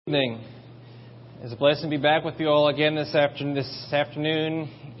Evening. It's a blessing to be back with you all again this afternoon,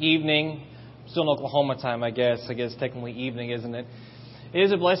 evening. Still in Oklahoma time, I guess. Technically evening, isn't it? It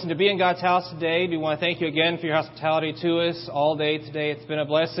is a blessing to be in God's house today. We want to thank you again for your hospitality to us all day today. It's been a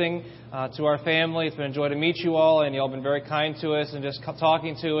blessing to our family. It's been a joy to meet you all, and you all have been very kind to us and just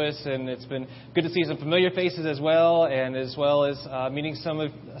talking to us. And it's been good to see some familiar faces as well as meeting some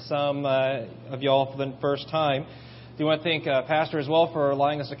of you all for the first time. Do want to thank Pastor as well for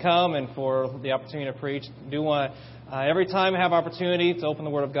allowing us to come and for the opportunity to preach. Do want to, every time I have opportunity to open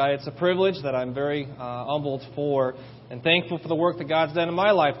the Word of God, it's a privilege that I'm very humbled for and thankful for the work that God's done in my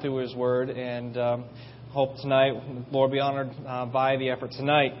life through His Word. And hope tonight, Lord, be honored by the effort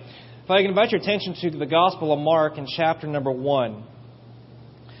tonight. If I can invite your attention to the Gospel of Mark in chapter number 1.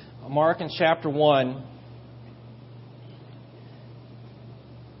 Mark in chapter 1.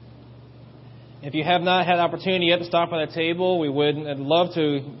 If you have not had the opportunity yet to stop by the table, I'd love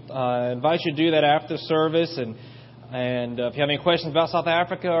to invite you to do that after the service. And if you have any questions about South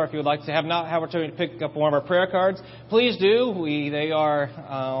Africa, or if you would like to not have opportunity to pick up one of our prayer cards, please do. They are,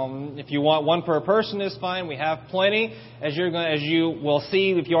 if you want one per person, is fine. We have plenty, as you will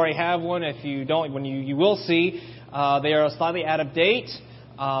see. If you already have one, if you don't, you will see, they are slightly out of date.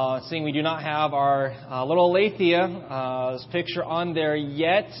 Seeing we do not have our little Alethea's picture on there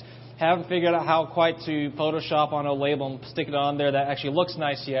yet. Haven't figured out how quite to Photoshop on a label and stick it on there that actually looks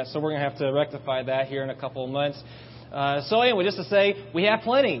nice yet. So we're going to have to rectify that here in a couple of months. So anyway, just to say, we have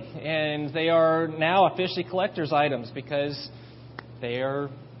plenty. And they are now officially collector's items because they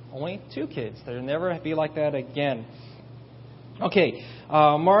are only 2 kids. They'll never be like that again. Okay,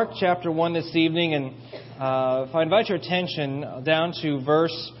 Mark chapter 1 this evening. And if I invite your attention down to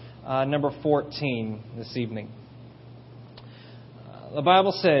verse number 14 this evening. The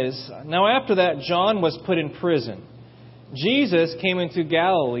Bible says, "Now after that John was put in prison, Jesus came into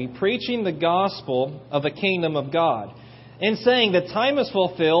Galilee preaching the gospel of the kingdom of God, and saying, 'The time is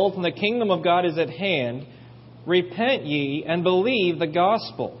fulfilled and the kingdom of God is at hand. Repent ye and believe the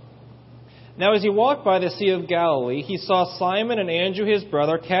gospel.' Now as he walked by the Sea of Galilee, he saw Simon and Andrew his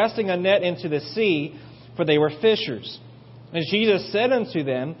brother casting a net into the sea, for they were fishers. And Jesus said unto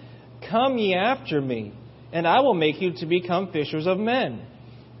them, 'Come ye after me, and I will make you to become fishers of men.'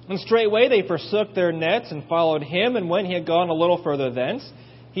 And straightway they forsook their nets and followed him. And when he had gone a little further thence,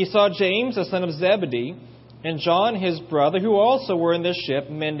 he saw James the son of Zebedee and John his brother, who also were in the ship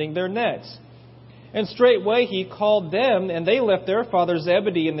mending their nets. And straightway he called them, and they left their father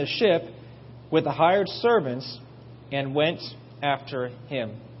Zebedee in the ship with the hired servants and went after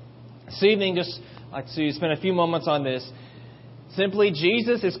him." This evening, just like to spend a few moments on this. Simply,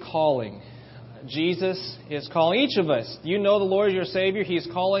 Jesus is calling. Jesus is calling each of us. You know the Lord is your Savior. He is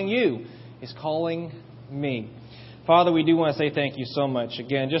calling you. He's calling me. Father, we do want to say thank you so much.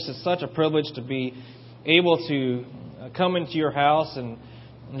 Again, just it's such a privilege to be able to come into your house. And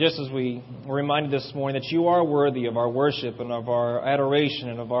just as we were reminded this morning that you are worthy of our worship and of our adoration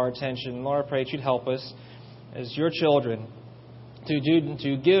and of our attention. Lord, I pray that you'd help us as your children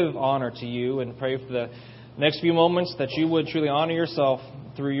to give honor to you, and pray for the next few moments that you would truly honor yourself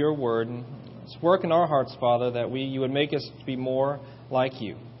through your word. And let's work in our hearts, Father, that you would make us be more like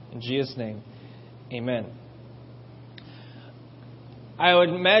you. In Jesus' name, amen. I would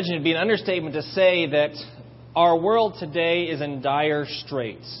imagine it'd be an understatement to say that our world today is in dire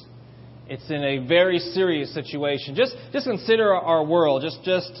straits. It's in a very serious situation. Just consider our world.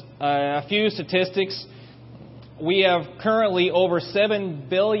 Just a few statistics. We have currently over 7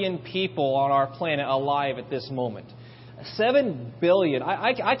 billion people on our planet alive at this moment. 7 billion.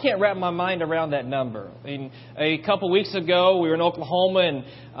 I can't wrap my mind around that number. I mean, a couple weeks ago, we were in Oklahoma, and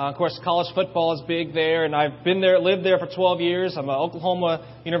of course, college football is big there. And I've lived there for 12 years. I'm an Oklahoma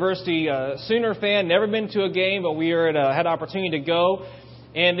University Sooner fan. Never been to a game, but we had an opportunity to go.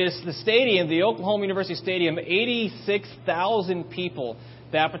 And the stadium, the Oklahoma University Stadium, 86,000 people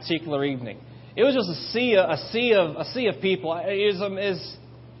that particular evening. It was just a sea of people. It is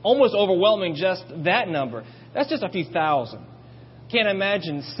almost overwhelming, just that number. That's just a few thousand. Can't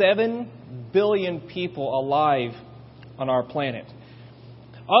imagine 7 billion people alive on our planet.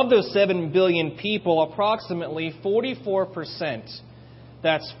 Of those 7 billion people, approximately 44%,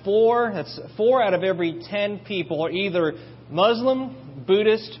 that's 4 out of every 10 people, are either Muslim,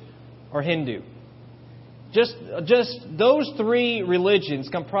 Buddhist, or Hindu. Just those 3 religions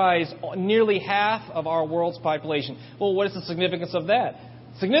comprise nearly half of our world's population. Well, what is the significance of that?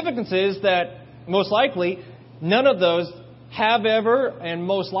 Significance is that most likely none of those have ever, and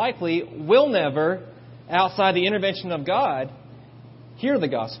most likely will never, outside the intervention of God, hear the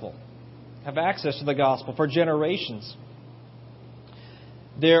gospel, have access to the gospel for generations.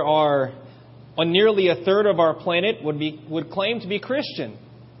 there are nearly a third of our planet would claim to be Christian.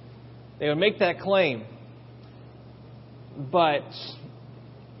 They would make that claim. But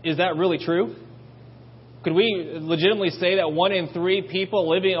is that really true? Could we legitimately say that 1 in 3 people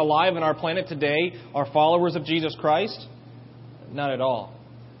living alive on our planet today are followers of Jesus Christ? Not at all.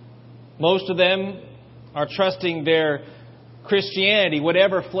 Most of them are trusting their Christianity,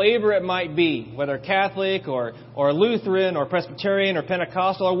 whatever flavor it might be, whether Catholic or Lutheran or Presbyterian or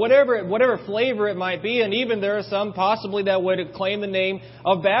Pentecostal or whatever flavor it might be. And even there are some possibly that would claim the name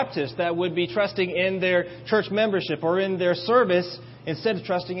of Baptist, that would be trusting in their church membership or in their service instead of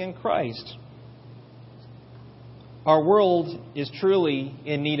trusting in Christ. Our world is truly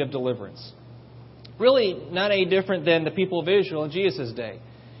in need of deliverance. Really not any different than the people of Israel in Jesus' day.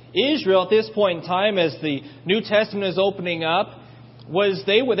 Israel, at this point in time, as the New Testament is opening up,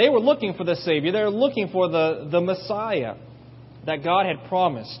 they were looking for the Savior. They were looking for the Messiah that God had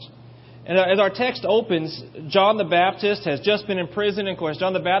promised. And as our text opens, John the Baptist has just been in prison. And of course,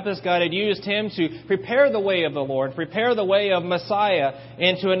 John the Baptist, God had used him to prepare the way of the Lord, prepare the way of Messiah,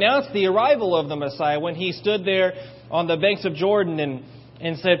 and to announce the arrival of the Messiah when he stood there on the banks of Jordan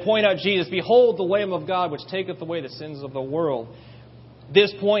and said, "Point out Jesus, behold the Lamb of God, which taketh away the sins of the world." At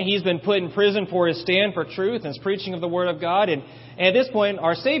this point, he's been put in prison for his stand for truth and his preaching of the Word of God. And at this point,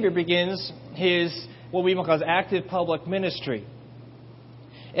 our Savior begins his, what we call his active public ministry.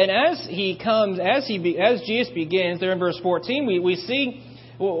 And as Jesus begins, there in verse 14, we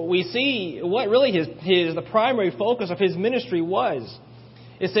see what really the primary focus of his ministry was.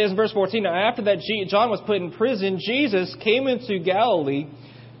 It says in verse 14, "Now after that John was put in prison, Jesus came into Galilee,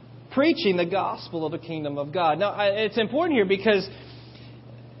 preaching the gospel of the kingdom of God." Now, it's important here because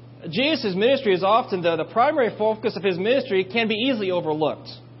Jesus' ministry is often the primary focus of his ministry can be easily overlooked.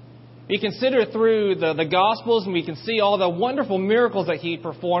 We consider through the Gospels and we can see all the wonderful miracles that he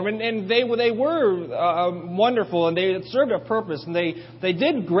performed. And they were wonderful and they served a purpose. And they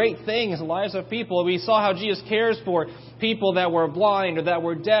did great things in the lives of people. We saw how Jesus cares for people that were blind or that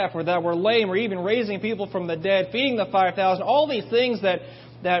were deaf or that were lame or even raising people from the dead, feeding the 5,000. All these things that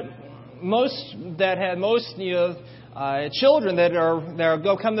had most children that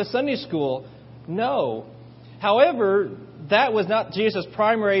go come to Sunday school know. However, that was not Jesus'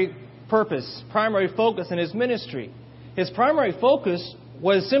 primary purpose, primary focus in his ministry. His primary focus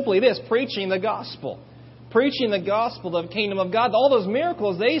was simply this: preaching the gospel. Preaching the gospel of the kingdom of God. All those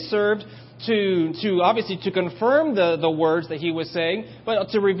miracles, they served to obviously to confirm the words that he was saying, but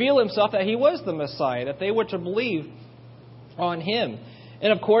to reveal himself that he was the Messiah, that they were to believe on him.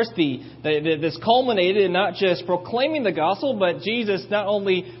 And of course, this culminated in not just proclaiming the gospel, but Jesus is not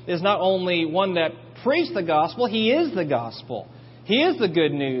only one that preached the gospel, he is the gospel. He is the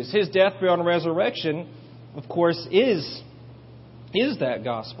good news. His death, burial, and resurrection, of course, is that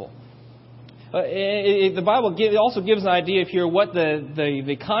gospel. The Bible also gives an idea here what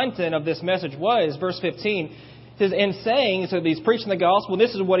the content of this message was. Verse 15 says, "In saying," so he's preaching the gospel,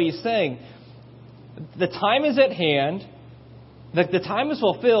 this is what he's saying: "The time is at hand, the time is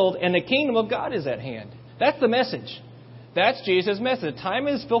fulfilled, and the kingdom of God is at hand." That's the message. That's Jesus' message. The time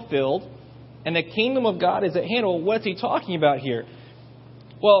is fulfilled, and the kingdom of God is at hand. Well, what's he talking about here?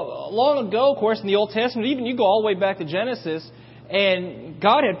 Well, long ago, of course, in the Old Testament, even you go all the way back to Genesis, and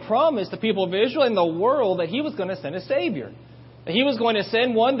God had promised the people of Israel and the world that he was going to send a Savior. That he was going to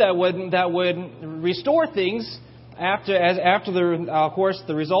send one that would restore things after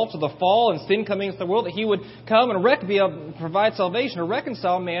the results of the fall and sin coming into the world, that he would come and be able to provide salvation or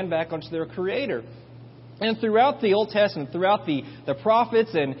reconcile man back unto their Creator. And throughout the Old Testament, throughout the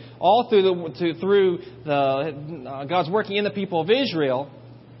prophets, and all through God's working in the people of Israel,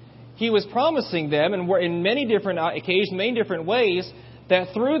 he was promising them, and in many different occasions, many different ways, that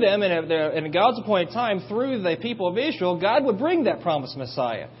through them, and in God's appointed time, through the people of Israel, God would bring that promised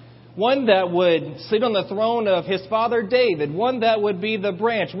Messiah. One that would sit on the throne of his father David. One that would be the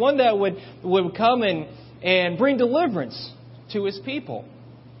branch. One that would come and bring deliverance to his people.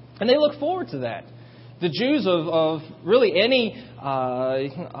 And they look forward to that. The Jews of really any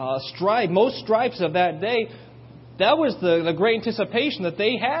most stripes of that day, that was the great anticipation that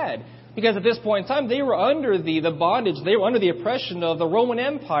they had. Because at this point in time, they were under the bondage, they were under the oppression of the Roman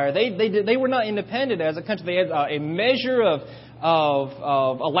Empire. They were not independent as a country. They had a measure of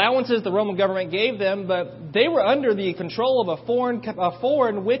allowances the Roman government gave them, but they were under the control of a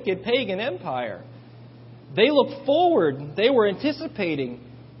foreign, wicked, pagan empire. They looked forward. They were anticipating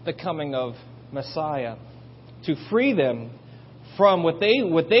the coming of Messiah to free them from what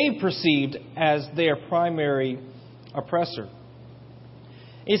they perceived as their primary oppressor.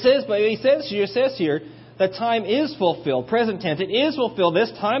 He says here the time is fulfilled. Present tense, it is fulfilled.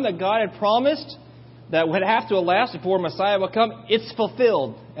 This time that God had promised that would have to elapse before Messiah would come, it's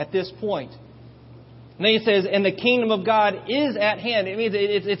fulfilled at this point. And then he says, and the kingdom of God is at hand. It means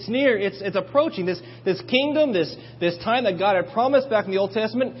it's near, it's approaching. This kingdom, this time that God had promised back in the Old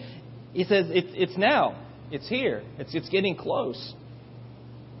Testament, he says it's now. It's here. It's getting close.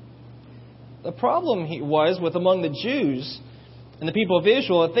 The problem was with among the Jews and the people of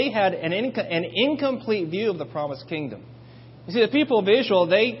Israel that they had an incomplete view of the promised kingdom. You see, the people of Israel,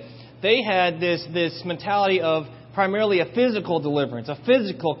 they had this mentality of primarily a physical deliverance, a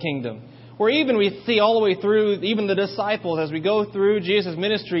physical kingdom. Where even we see all the way through, even the disciples, as we go through Jesus'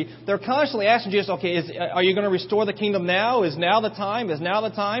 ministry, they're constantly asking Jesus, okay, are you going to restore the kingdom now? Is now the time? Is now the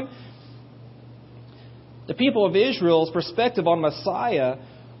time? The people of Israel's perspective on Messiah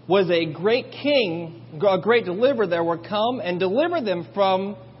was a great king, a great deliverer that would come and deliver them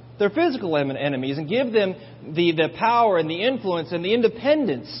from their physical enemies and give them the power and the influence and the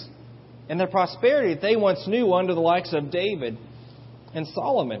independence and the prosperity that they once knew under the likes of David and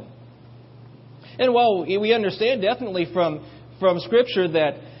Solomon. And while we understand definitely from Scripture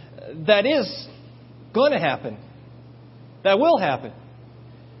that is going to happen, that will happen.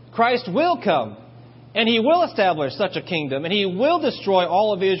 Christ will come, and He will establish such a kingdom, and He will destroy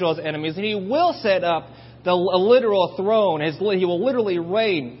all of Israel's enemies, and He will set up a literal throne. He will literally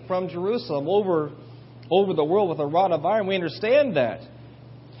reign from Jerusalem over the world with a rod of iron. We understand that.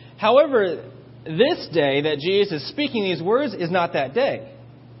 However, this day that Jesus is speaking these words is not that day.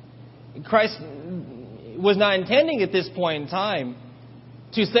 Christ was not intending at this point in time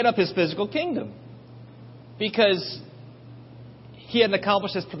to set up His physical kingdom because He hadn't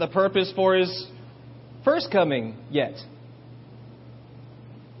accomplished the purpose for His first coming yet.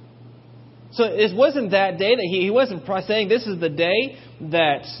 So it wasn't that day that He wasn't saying this is the day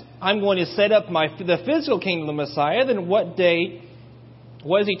that I'm going to set up the physical kingdom of the Messiah. Then what day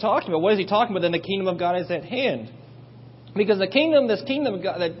was He talking about? What is He talking about? Then the kingdom of God is at hand. Because this kingdom of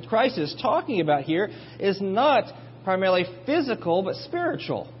God that Christ is talking about here is not primarily physical, but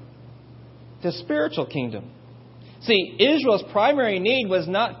spiritual. The spiritual kingdom. See, Israel's primary need was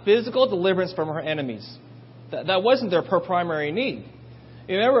not physical deliverance from her enemies. That wasn't her primary need.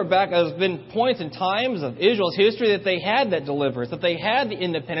 You remember back, there's been points and times of Israel's history that they had that deliverance, that they had the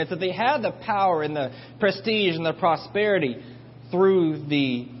independence, that they had the power and the prestige and the prosperity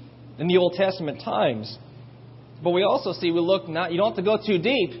in the Old Testament times. But we also see, you don't have to go too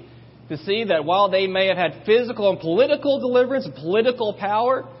deep to see that while they may have had physical and political deliverance and political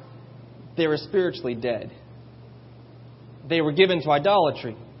power, they were spiritually dead. They were given to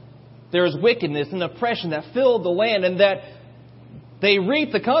idolatry. There was wickedness and oppression that filled the land, and that they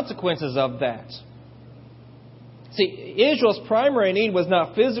reaped the consequences of that. See, Israel's primary need was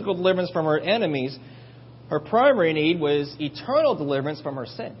not physical deliverance from her enemies. Her primary need was eternal deliverance from her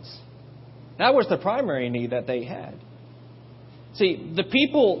sins. That was the primary need that they had. See, the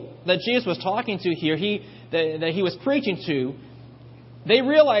people that Jesus was talking to here, that He was preaching to, they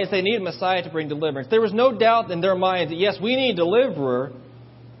realized they needed Messiah to bring deliverance. There was no doubt in their minds that, yes, we need a deliverer.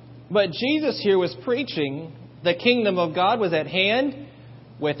 But Jesus here was preaching the kingdom of God was at hand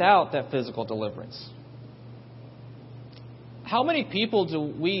without that physical deliverance. How many people do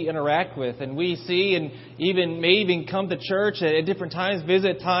we interact with and we see and may even come to church at different times,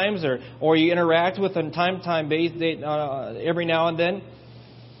 visit times, or you interact with on time-to-time basis every now and then,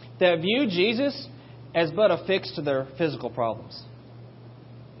 that view Jesus as but a fix to their physical problems?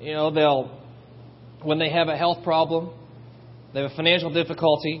 You know, when they have a health problem, they have a financial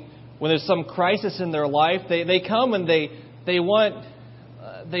difficulty, when there's some crisis in their life, they come and they want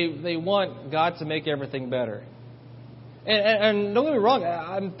God to make everything better. And don't get me wrong,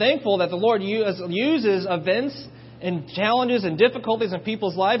 I'm thankful that the Lord uses events and challenges and difficulties in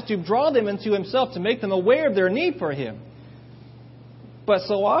people's lives to draw them into Himself, to make them aware of their need for Him. But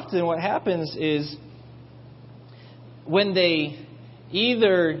so often what happens is when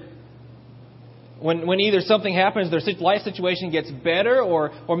either something happens, their life situation gets better,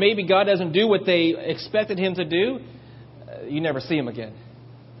 or maybe God doesn't do what they expected Him to do, you never see Him again.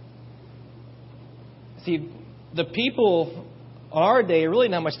 See, the people on our day are really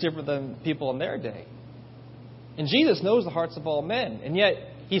not much different than people in their day. And Jesus knows the hearts of all men. And yet,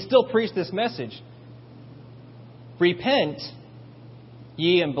 He still preached this message. Repent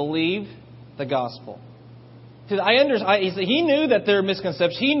ye and believe the gospel. He knew that there were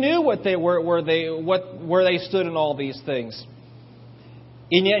misconceptions. He knew what they were, where they stood in all these things.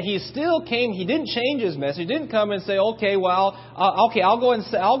 And yet He still came. He didn't change His message. He didn't come and say, "Okay, well, I'll go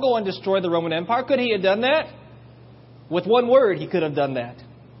and destroy the Roman Empire." Could He have done that? With one word, He could have done that.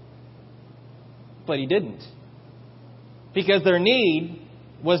 But He didn't. Because their need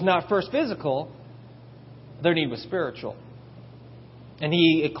was not first physical, their need was spiritual. And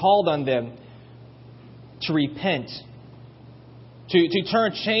He called on them to repent, to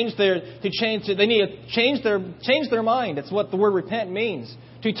turn, they need to change their mind. That's what the word repent means.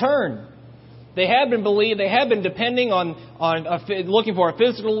 To turn. They have been depending on looking for a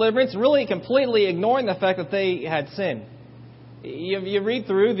physical deliverance, really completely ignoring the fact that they had sinned. You read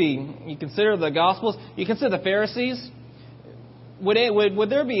through you consider the Gospels, you consider the Pharisees. Would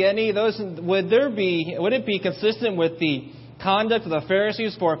there be any of those? Would it be consistent with the conduct of the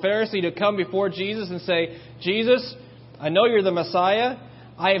Pharisees for a Pharisee to come before Jesus and say, Jesus, I know you're the Messiah.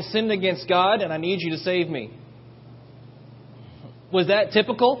 I have sinned against God and I need you to save me. Was that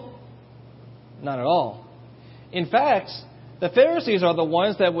typical? Not at all. In fact, the Pharisees are the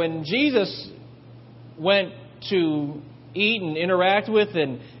ones that when Jesus went to eat and interact with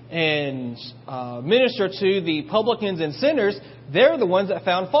and minister to the publicans and sinners, they're the ones that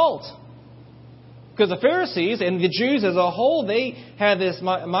found fault. Because the Pharisees and the Jews as a whole, they had this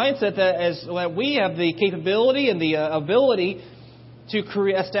mindset that we have the capability and the ability to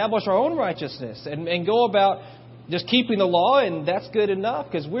establish our own righteousness and go about just keeping the law, and that's good enough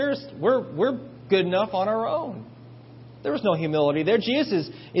because we're good enough on our own. There was no humility there. Jesus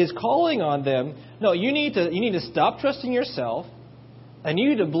is calling on them. No, you need to stop trusting yourself, and you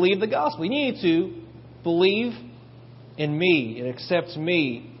need to believe the gospel. You need to believe in me and accept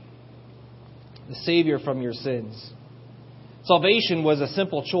me, the Savior from your sins. Salvation was a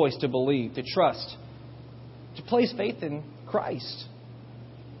simple choice to believe, to trust, to place faith in Christ.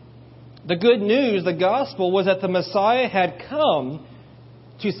 The good news, the gospel, was that the Messiah had come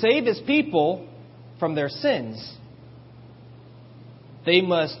to save His people from their sins. They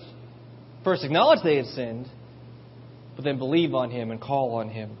must first acknowledge they had sinned, but then believe on Him and call on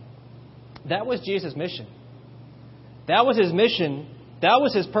Him. That was Jesus' mission. That was His mission. That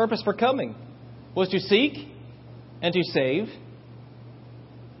was His purpose for coming, was to seek and to save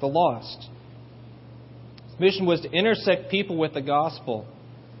the lost. His mission was to intersect people with the gospel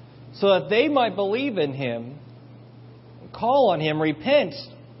so that they might believe in Him, call on Him, repent,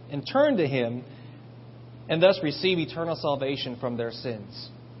 and turn to Him, and thus receive eternal salvation from their sins.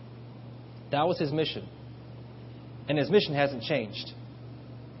 That was His mission. And His mission hasn't changed.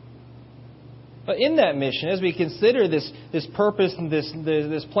 But in that mission, as we consider this purpose and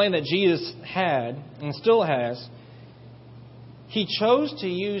this plan that Jesus had and still has, He chose to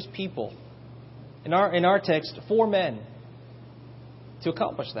use people. In our text, 4 men to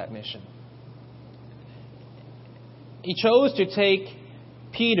accomplish that mission. He chose to take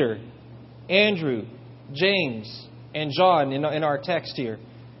Peter, Andrew, James, and John in our text here,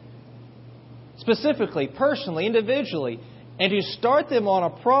 specifically, personally, individually, and to start them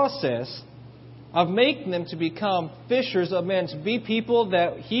on a process of making them to become fishers of men, to be people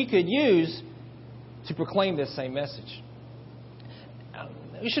that He could use to proclaim this same message.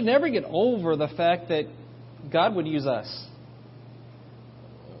 We should never get over the fact that God would use us.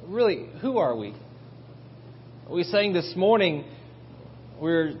 Really, who are we? We sang this morning,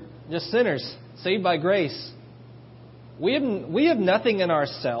 we're just sinners, saved by grace. We have nothing in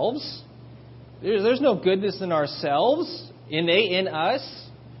ourselves. There's no goodness in ourselves, innate in us,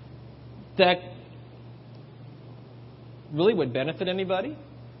 that really would benefit anybody.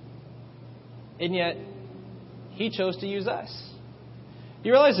 And yet, He chose to use us.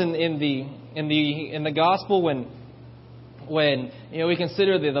 You realize in the gospel when we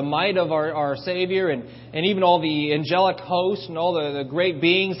consider the might of our Savior and even all the angelic hosts and all the great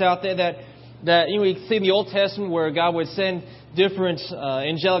beings out there that we see in the Old Testament where God would send different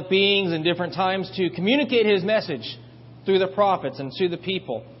angelic beings in different times to communicate His message through the prophets and to the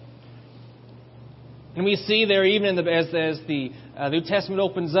people. And we see there, even as the New Testament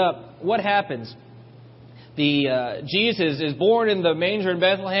opens up, what happens? Jesus is born in the manger in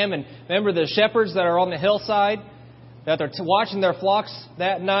Bethlehem, and remember the shepherds that are on the hillside, that they're watching their flocks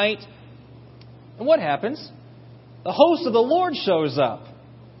that night. And what happens? The host of the Lord shows up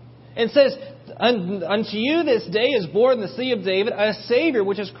and says, "Unto you this day is born in the city of David a Savior,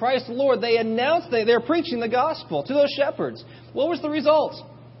 which is Christ the Lord." They announced they're preaching the gospel to those shepherds. What was the result?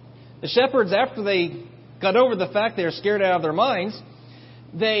 The shepherds, after they got over the fact they were scared out of their minds,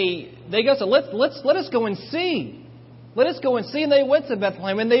 they go, "So let us go and see. Let us go and see." And they went to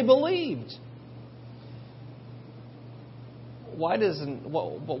Bethlehem and they believed. Why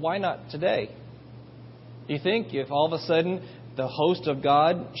not today? Do you think if all of a sudden the host of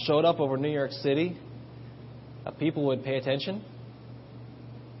God showed up over New York City, people would pay attention?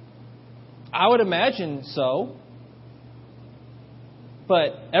 I would imagine so.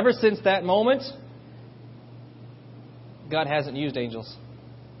 But ever since that moment, God hasn't used angels.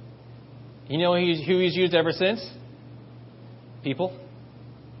 You know who He's used ever since? People.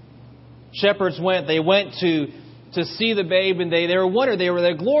 Shepherds went. They went to see the babe, and they were wondering. They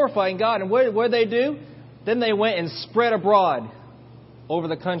were glorifying God. And what did they do? Then they went and spread abroad over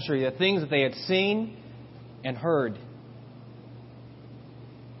the country the things that they had seen and heard.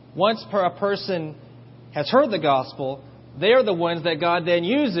 Once a person has heard the gospel, they are the ones that God then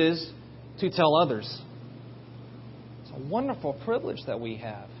uses to tell others. It's a wonderful privilege that we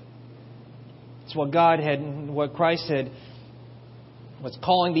have. It's what Christ was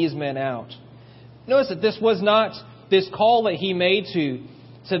calling these men out. Notice that this was not this call that He made to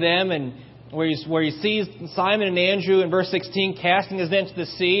them, and where He sees Simon and Andrew in verse 16 casting his net into the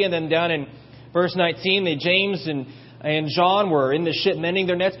sea, and then down in verse 19, James and John were in the ship mending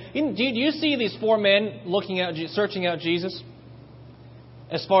their nets. Do you see these four men searching out Jesus?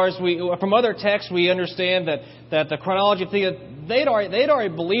 As far as from other texts, we understand that the chronology of things, they'd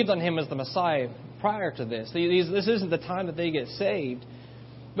already believed on Him as the Messiah prior to this. This isn't the time that they get saved.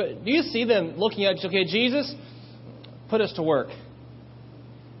 But do you see them looking at, okay, Jesus, put us to work?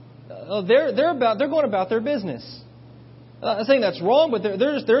 They're going about their business. I'm not saying that's wrong, but they're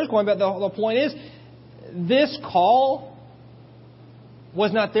going about. The point is, this call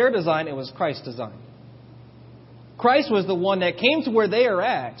was not their design; it was Christ's design. Christ was the one that came to where they are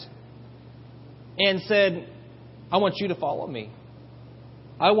at and said, "I want you to follow me.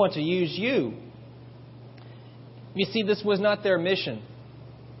 I want to use you." You see, this was not their mission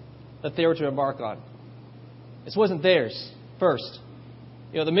that they were to embark on. This wasn't theirs first.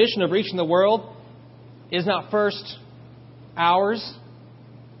 The mission of reaching the world is not first ours.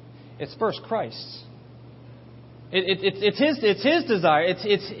 It's first Christ's. It's His desire.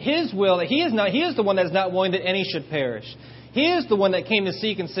 It's His will that He is the one that is not willing that any should perish. He is the one that came to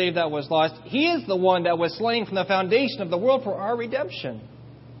seek and save that was lost. He is the one that was slain from the foundation of the world for our redemption.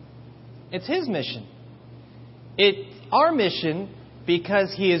 It's His mission. It's our mission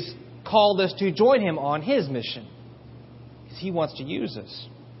because He has called us to join Him on His mission. He wants to use us.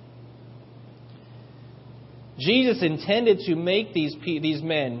 Jesus intended to make these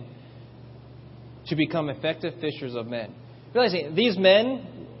men to become effective fishers of men. Realizing these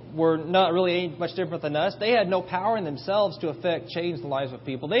men were not really much different than us. They had no power in themselves to change the lives of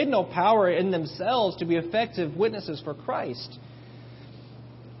people. They had no power in themselves to be effective witnesses for Christ.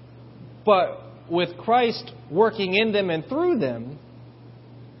 But with Christ working in them and through them,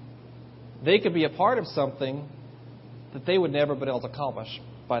 they could be a part of something that they would never be able to accomplish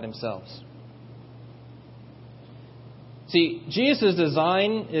by themselves. See, Jesus'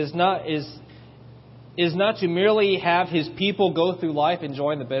 design is not to merely have His people go through life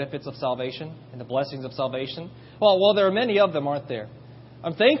enjoying the benefits of salvation and the blessings of salvation. Well, there are many of them, aren't there?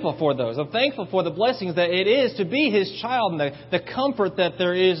 I'm thankful for those. I'm thankful for the blessings that it is to be His child, and the comfort that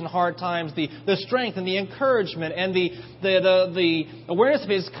there is in hard times, the strength and the encouragement and the awareness of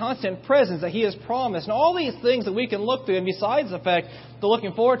His constant presence that He has promised, and all these things that we can look through. And besides the fact, the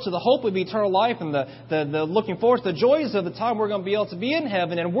looking forward to the hope of eternal life, and the looking forward to the joys of the time we're going to be able to be in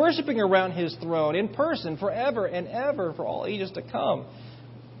heaven and worshiping around His throne in person forever and ever for all ages to come.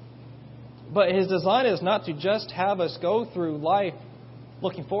 But His design is not to just have us go through life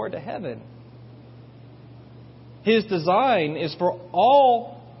looking forward to heaven. His design is for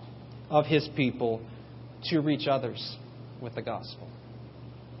all of His people to reach others with the gospel.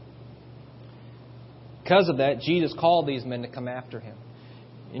 Because of that, Jesus called these men to come after Him.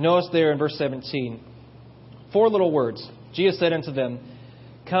 You notice there in verse 17, 4 little words. Jesus said unto them,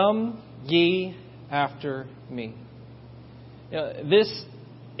 "Come ye after me." This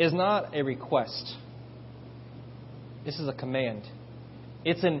is not a request. This is a command.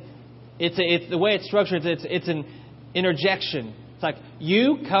 It's the way it's structured. It's an interjection. It's like,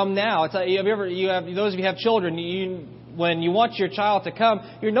 you come now. It's like, those of you who have children, when you want your child to come,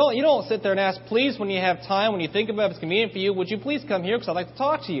 you don't sit there and ask, please, when you have time, when you think about it, if it's convenient for you, would you please come here because I'd like to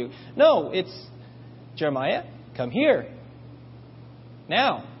talk to you. No, it's, Jeremiah, come here.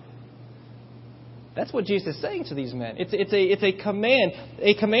 Now. That's what Jesus is saying to these men. It's a command.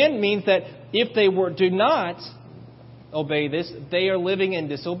 A command means that if they do not obey this, they are living in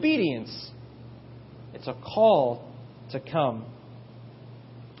disobedience. It's a call to come.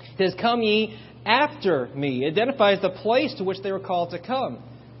 It says, "Come ye after me." It identifies the place to which they were called to come.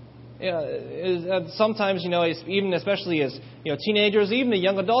 Sometimes, even especially as teenagers, even the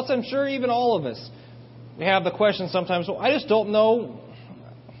young adults, I'm sure even all of us, we have the question sometimes, well, I just don't know,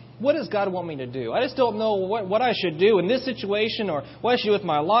 what does God want me to do? I just don't know what I should do in this situation, or what I should do with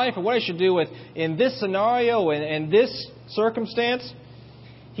my life, or what I should do in this scenario and this circumstance.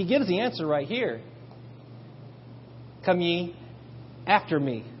 He gives the answer right here. come ye after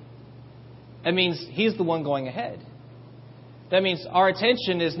me. That means He's the one going ahead. That means our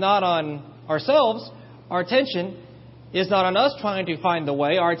attention is not on ourselves. Our attention is not on us trying to find the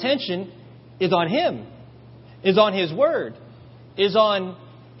way. Our attention is on Him, is on His Word, is on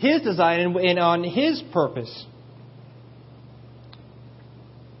His design and on His purpose.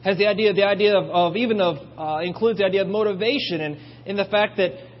 Has the idea includes the idea of motivation and in the fact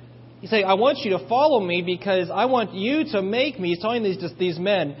that He's saying, I want you to follow me because I want you to make me. He's telling these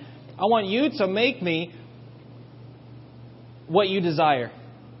men, I want you to make me what you desire.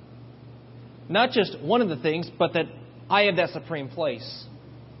 Not just one of the things, but that I have that supreme place.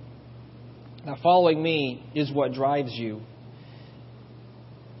 Now, following me is what drives you.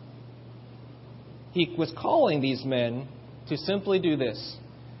 He was calling these men to simply do this,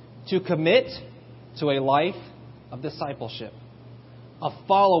 to commit to a life of discipleship, of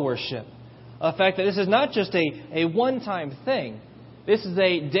followership. The fact that this is not just a one-time thing. This is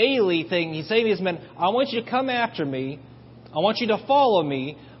a daily thing. He's saying to these men, I want you to come after me. I want you to follow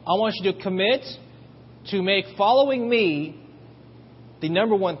me. I want you to commit to make following me the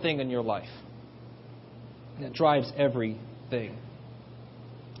number one thing in your life. And that drives everything.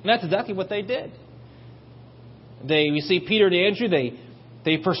 And that's exactly what they did. We see Peter and Andrew,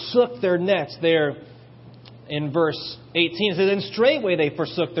 they forsook their nets. There in verse 18, it says, and straightway they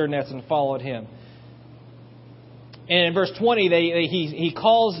forsook their nets and followed Him. And in verse 20, he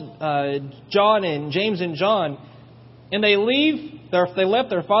calls John and James and John, and they left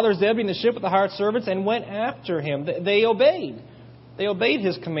their father Zebedee in the ship with the hired servants and went after Him. They obeyed. They obeyed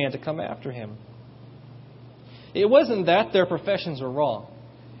His command to come after Him. It wasn't that their professions were wrong.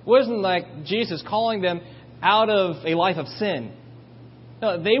 It wasn't like Jesus calling them out of a life of sin.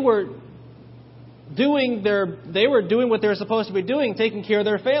 No, they were doing what they were supposed to be doing, taking care of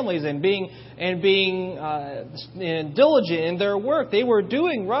their families and being diligent in their work. They were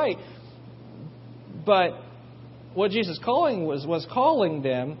doing right. But what Jesus was calling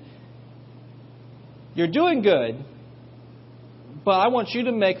them, you're doing good, but I want you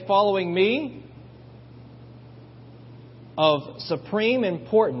to make following me of supreme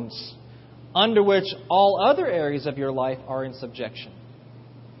importance, under which all other areas of your life are in subjection.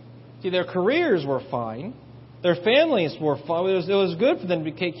 See, their careers were fine. Their families were fine. It was good for them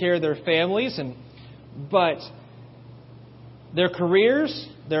to take care of their families, but their careers,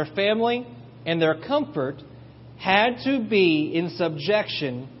 their family, and their comfort had to be in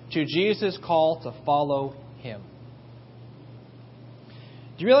subjection to Jesus' call to follow Him.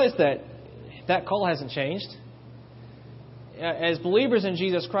 Do you realize that call hasn't changed? As believers in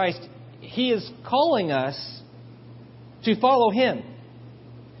Jesus Christ, He is calling us to follow Him.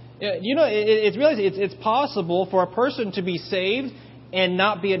 You know, it's possible for a person to be saved and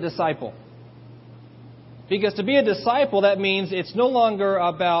not be a disciple. Because to be a disciple, that means it's no longer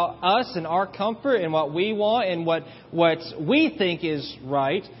about us and our comfort and what we want and what we think is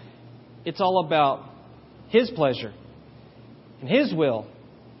right. It's all about His pleasure and His will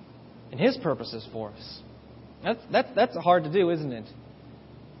and His purposes for us. That's hard to do, isn't it?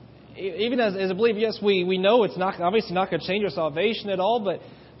 Even as a believer, yes, we know it's obviously not going to change our salvation at all, but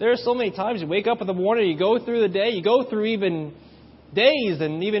there are so many times you wake up in the morning, you go through the day, you go through even days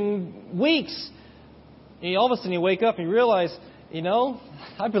and even weeks, and all of a sudden you wake up and you realize,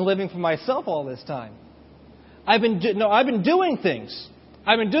 I've been living for myself all this time. I've been doing things.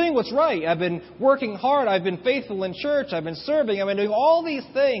 I've been doing what's right. I've been working hard. I've been faithful in church. I've been serving. I've been doing all these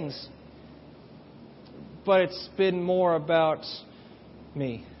things. But it's been more about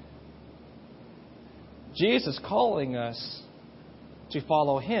me. Jesus is calling us to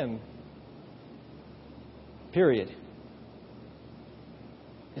follow Him. Period.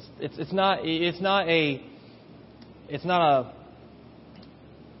 It's not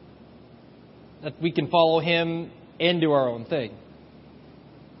that we can follow Him and do our own thing.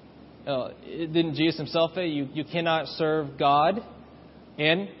 Didn't Jesus Himself say you cannot serve God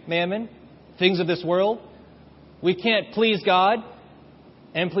and mammon, things of this world? We can't please God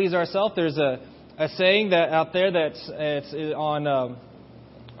and please ourselves. There's a saying that out there that's on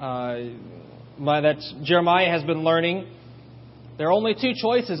that Jeremiah has been learning. There are only two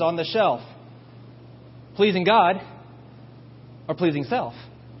choices on the shelf: pleasing God or pleasing self.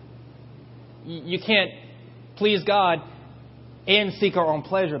 You can't please God and seek our own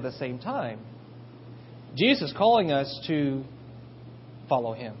pleasure at the same time. Jesus is calling us to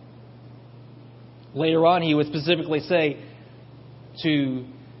follow Him. Later on, He would specifically say to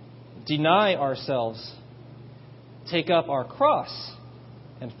deny ourselves, take up our cross,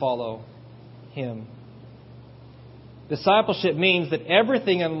 and follow Him. Discipleship means that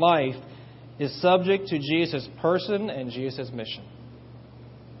everything in life is subject to Jesus' person and Jesus' mission.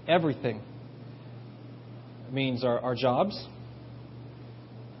 Everything. It means our jobs.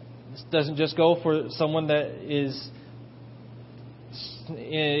 This doesn't just go for someone that is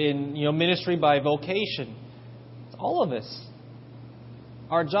in ministry by vocation. It's all of us.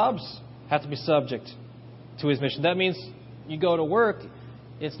 Our jobs have to be subject to His mission. That means you go to work,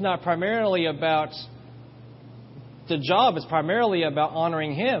 it's not primarily about the job, it's primarily about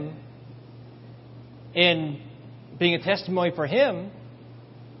honoring Him and being a testimony for Him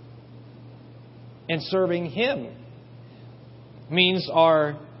and serving Him. It means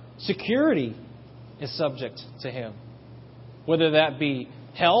our security is subject to Him. Whether that be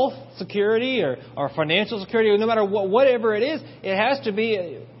health security or financial security, no matter whatever it is, it has to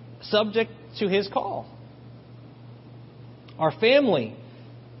be subject to His call. Our family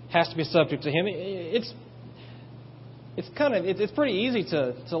has to be subject to Him. It's pretty easy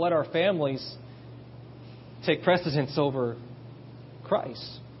to let our families take precedence over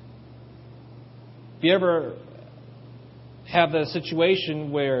Christ. If you ever have the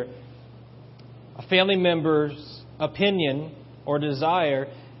situation where a family member's opinion or desire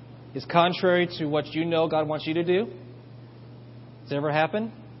is contrary to what you know God wants you to do? Has it ever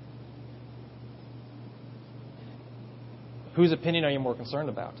happened? Whose opinion are you more concerned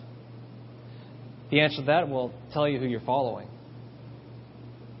about? The answer to that will tell you who you're following.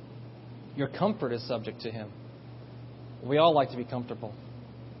 Your comfort is subject to Him. We all like to be comfortable.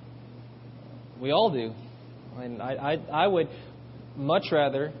 We all do. And I would much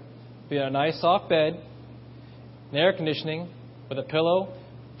rather be in a nice soft bed, in air conditioning, with a pillow,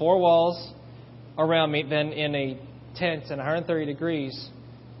 4 walls around me, than in a tent at 130 degrees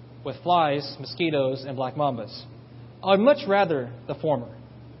with flies, mosquitoes, and black mambas. I'd much rather the former.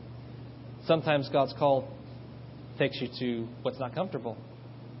 Sometimes God's call takes you to what's not comfortable.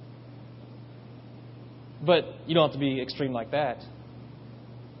 But you don't have to be extreme like that.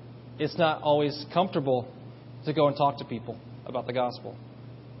 It's not always comfortable to go and talk to people about the gospel.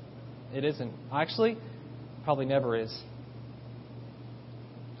 It isn't. Actually, probably never is.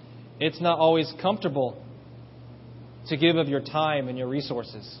 It's not always comfortable to give of your time and your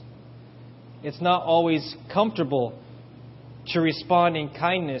resources. It's not always comfortable to respond in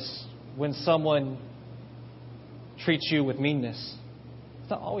kindness when someone treats you with meanness. It's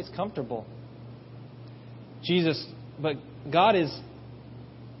not always comfortable.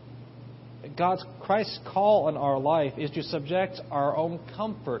 Christ's call on our life is to subject our own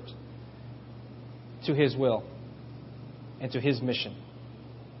comfort to His will and to His mission.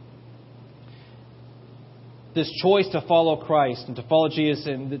 This choice to follow Christ and to follow Jesus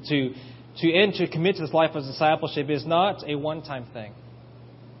and to commit to this life of discipleship is not a one-time thing.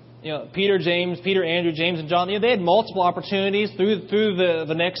 Peter, Andrew, James, and John, they had multiple opportunities through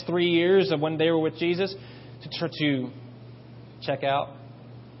the next 3 years of when they were with Jesus to check out.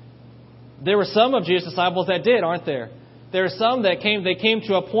 There were some of Jesus' disciples that did, aren't there? There are some that came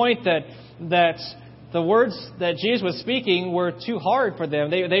to a point that the words that Jesus was speaking were too hard for them.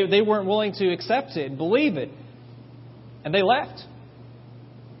 They weren't willing to accept it and believe it. And they left.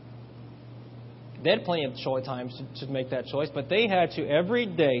 They had plenty of times to make that choice, but they had to every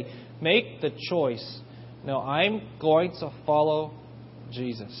day make the choice. No, I'm going to follow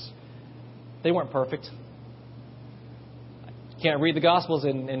Jesus. They weren't perfect. You can't read the Gospels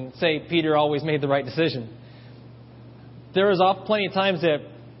and say Peter always made the right decision. There was plenty of times that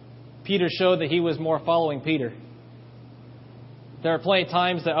Peter showed that he was more following Peter. There are plenty of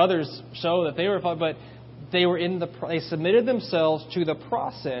times that others show that they were, but they submitted themselves to the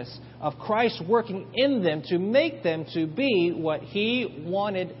process of Christ working in them to make them to be what He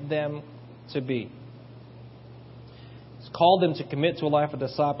wanted them to be. He's called them to commit to a life of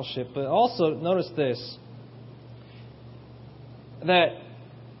discipleship. But also notice this, that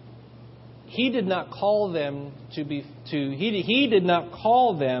He did not call them He did not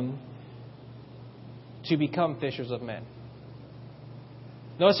call them to become fishers of men.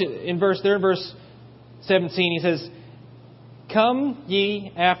 Notice in verse 17, He says, "Come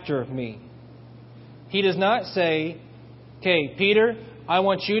ye after me." He does not say, "Okay, Peter, I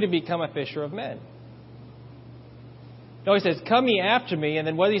want you to become a fisher of men." No, He says, "Come ye after me." And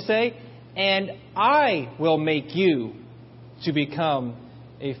then what does He say? "And I will make you to become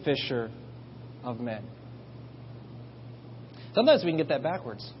a fisher of men." Sometimes we can get that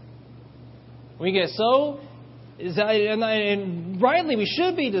backwards. We get so, and rightly we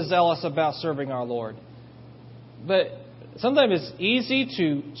should be zealous about serving our Lord. But sometimes it's easy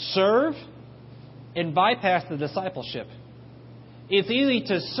to serve and bypass the discipleship. It's easy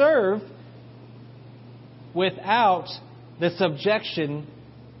to serve without the subjection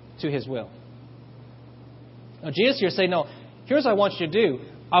to His will. Now, Jesus here is saying, no, here's what I want you to do.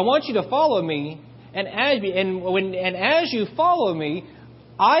 I want you to follow me, and as you follow me,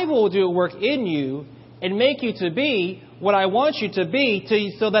 I will do a work in you and make you to be what I want you to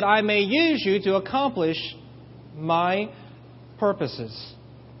be, so that I may use you to accomplish my purposes.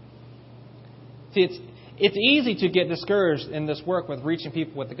 See, it's easy to get discouraged in this work with reaching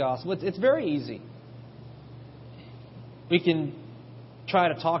people with the gospel. It's very easy. We can try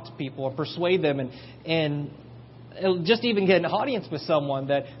to talk to people and persuade them and just even get an audience with someone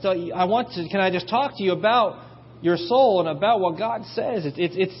can I just talk to you about your soul and about what God says?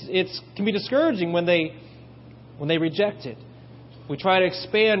 It can be discouraging when they reject it. We try to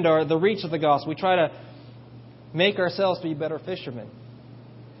expand the reach of the gospel. We try to make ourselves be better fishermen.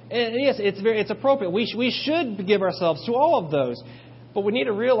 And yes, it's appropriate. We should give ourselves to all of those. But we need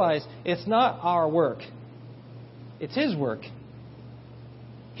to realize it's not our work. It's His work.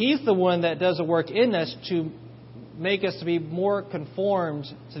 He's the one that does a work in us to make us to be more conformed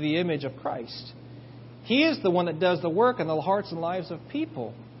to the image of Christ. He is the one that does the work in the hearts and lives of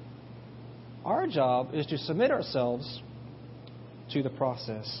people. Our job is to submit ourselves to the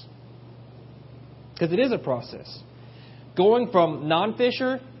process. Because it is a process. Going from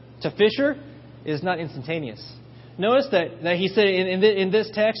non-fisher to fisher is not instantaneous. Notice that he said in this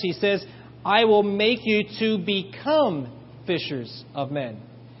text, he says, I will make you to become fishers of men.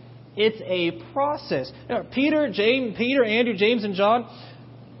 It's a process. Now, Peter, Andrew, James, and John,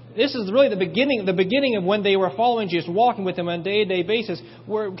 this is really the beginning of when they were following Jesus, walking with Him on a day-to-day basis.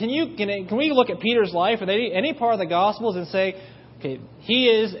 Can we look at Peter's life and any part of the Gospels and say, okay, he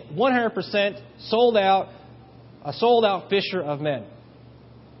is 100% sold out, a sold-out fisher of men?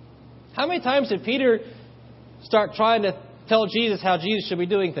 How many times did Peter start trying to tell Jesus how Jesus should be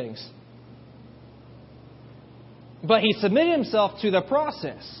doing things? But he submitted himself to the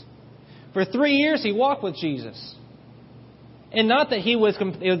process. For 3 years, he walked with Jesus. And not that it was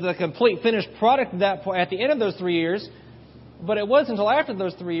a complete finished product at the end of those 3 years, but it wasn't until after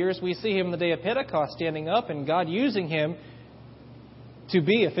those 3 years we see him on the day of Pentecost standing up and God using him to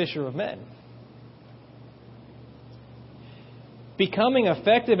be a fisher of men. Becoming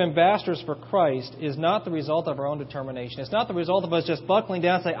effective ambassadors for Christ is not the result of our own determination. It's not the result of us just buckling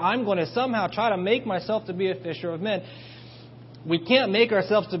down and saying, I'm going to somehow try to make myself to be a fisher of men. We can't make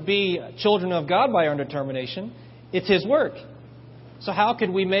ourselves to be children of God by our own determination. It's His work. So how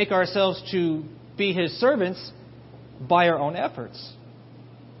can we make ourselves to be His servants by our own efforts?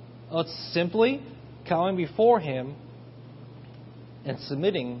 Well, it's simply coming before Him and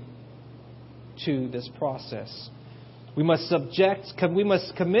submitting to this process. We must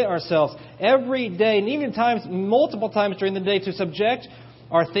commit ourselves every day, and even multiple times during the day, to subject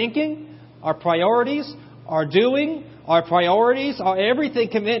our thinking, our priorities, our doing, our priorities,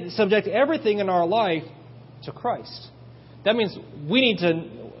 subject everything in our life to Christ. That means we need to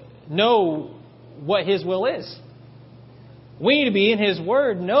know what His will is. We need to be in His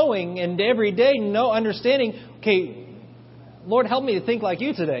Word, knowing, and every day understanding, okay, Lord, help me to think like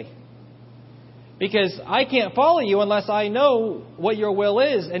You today. Because I can't follow You unless I know what Your will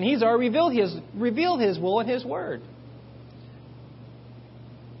is. And He's already revealed His will in His Word.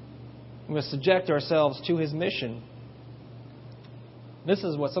 We must subject ourselves to His mission. This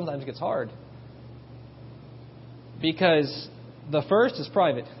is what sometimes gets hard. Because the first is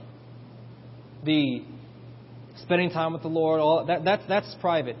private. The spending time with the Lord, that's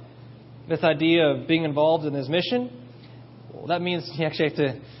private. This idea of being involved in His mission, well, that means you actually have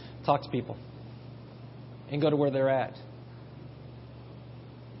to talk to people and go to where they're at.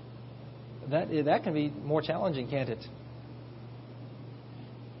 That can be more challenging, can't it?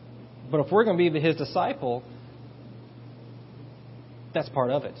 But if we're going to be His disciple, that's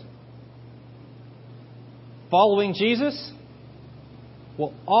part of it. Following Jesus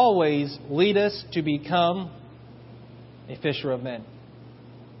will always lead us to become a fisher of men.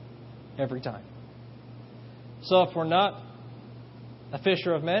 Every time. So if we're not a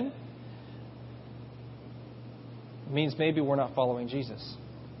fisher of men, it means maybe we're not following Jesus.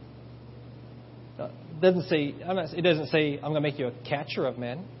 It doesn't say I'm going to make you a catcher of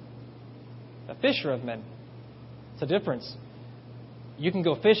men. A fisher of men. It's a difference. You can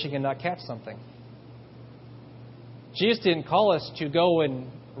go fishing and not catch something. Jesus didn't call us to go and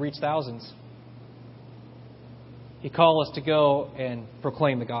reach thousands. He called us to go and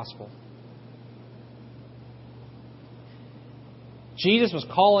proclaim the gospel. Jesus was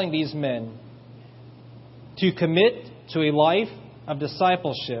calling these men to commit to a life of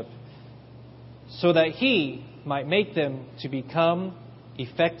discipleship so that He might make them to become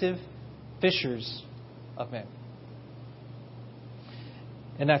effective fishers of men.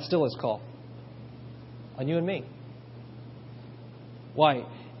 And that's still His call. on you and me. Why?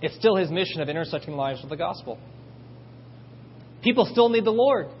 It's still His mission of intersecting lives with the gospel. People still need the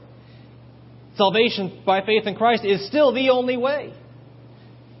Lord. Salvation by faith in Christ is still the only way.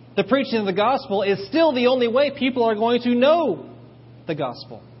 The preaching of the gospel is still the only way people are going to know the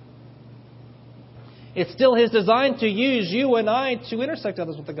gospel. It's still His design to use you and I to intersect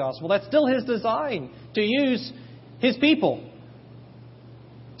others with the gospel. That's still His design, to use His people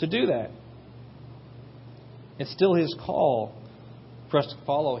to do that. It's still His call for us to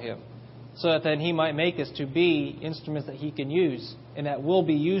follow Him, so that then He might make us to be instruments that He can use and that will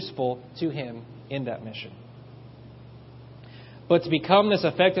be useful to Him in that mission. But to become this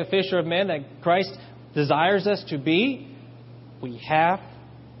effective fisher of men that Christ desires us to be, we have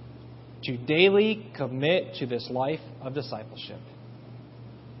to daily commit to this life of discipleship.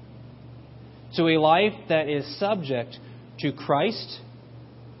 To a life that is subject to Christ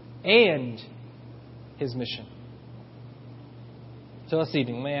and His mission. So this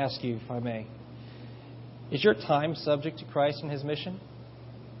evening, let me ask you, if I may, is your time subject to Christ and His mission?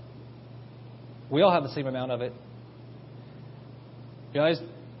 We all have the same amount of it. You guys,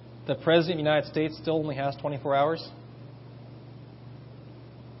 the President of the United States still only has 24 hours.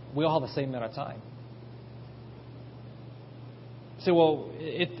 We all have the same amount of time. You say,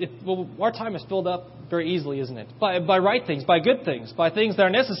 well, our time is filled up very easily, isn't it? By right things, by good things, by things that are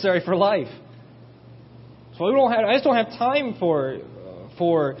necessary for life. So I just don't have time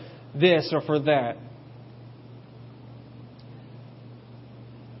for this or for that.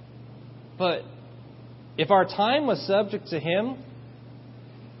 But if our time was subject to Him,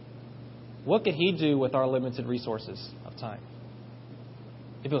 what could He do with our limited resources of time?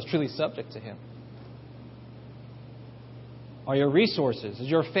 If it was truly subject to Him. Are your resources, is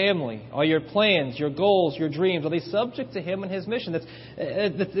your family, are your plans, your goals, your dreams, are they subject to Him and His mission?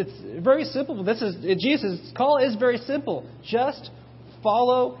 It's very simple. Jesus' call is very simple. Just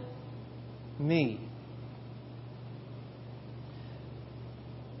follow me.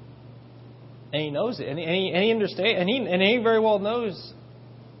 And He knows it. And He understands. And He very well knows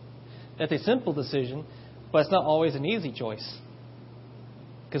that's a simple decision, but it's not always an easy choice.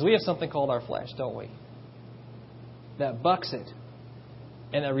 Because we have something called our flesh, don't we? That bucks it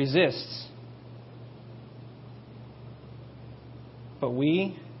and that resists. But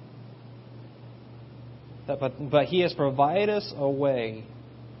He has provided us a way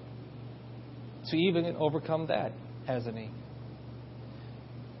to even overcome that, hasn't He?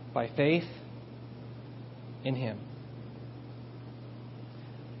 By faith in Him.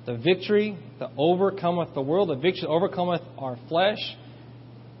 The victory that overcometh the world, the victory that overcometh our flesh,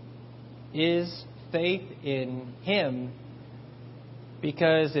 is faith in Him,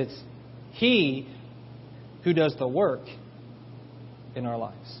 because it's He who does the work in our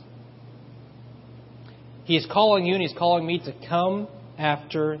lives. He is calling you and He's calling me to come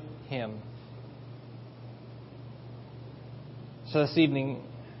after Him. So this evening,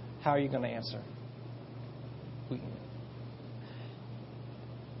 how are you going to answer?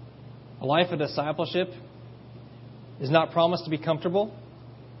 A life of discipleship is not promised to be comfortable,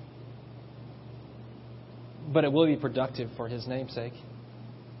 but it will be productive for His name's sake.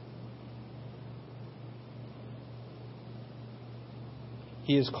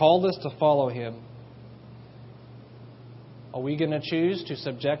 He has called us to follow Him. Are we going to choose to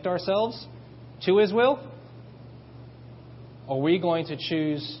subject ourselves to His will? Or are we going to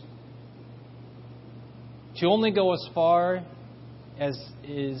choose to only go as far as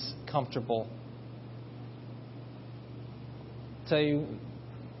is comfortable? I'll tell you,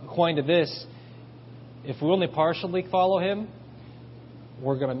 according to this, if we only partially follow Him,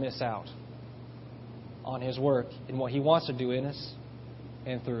 we're going to miss out on His work and what He wants to do in us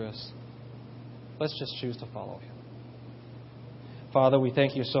and through us. Let's just choose to follow Him. Father, we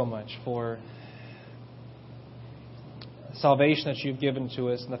thank You so much for salvation that You've given to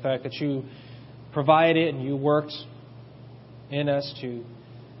us and the fact that You provided and You worked in us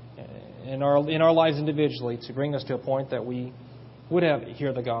in our lives individually to bring us to a point that we would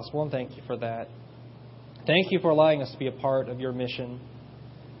hear the gospel. And thank You for that. Thank You for allowing us to be a part of Your mission,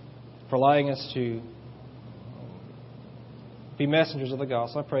 for allowing us to be messengers of the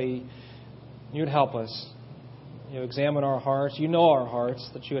gospel. I pray You would help us. You examine our hearts. You know our hearts,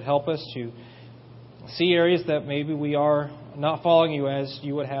 that You would help us to see areas that maybe we are not following You as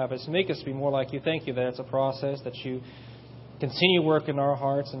You would have us. Make us be more like You. Thank You that it's a process, that You continue work in our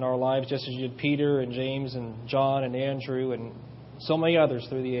hearts and our lives, just as You did Peter and James and John and Andrew and so many others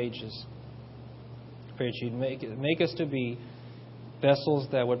through the ages. I pray that You'd make us to be vessels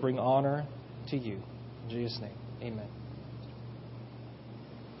that would bring honor to You. In Jesus' name, amen.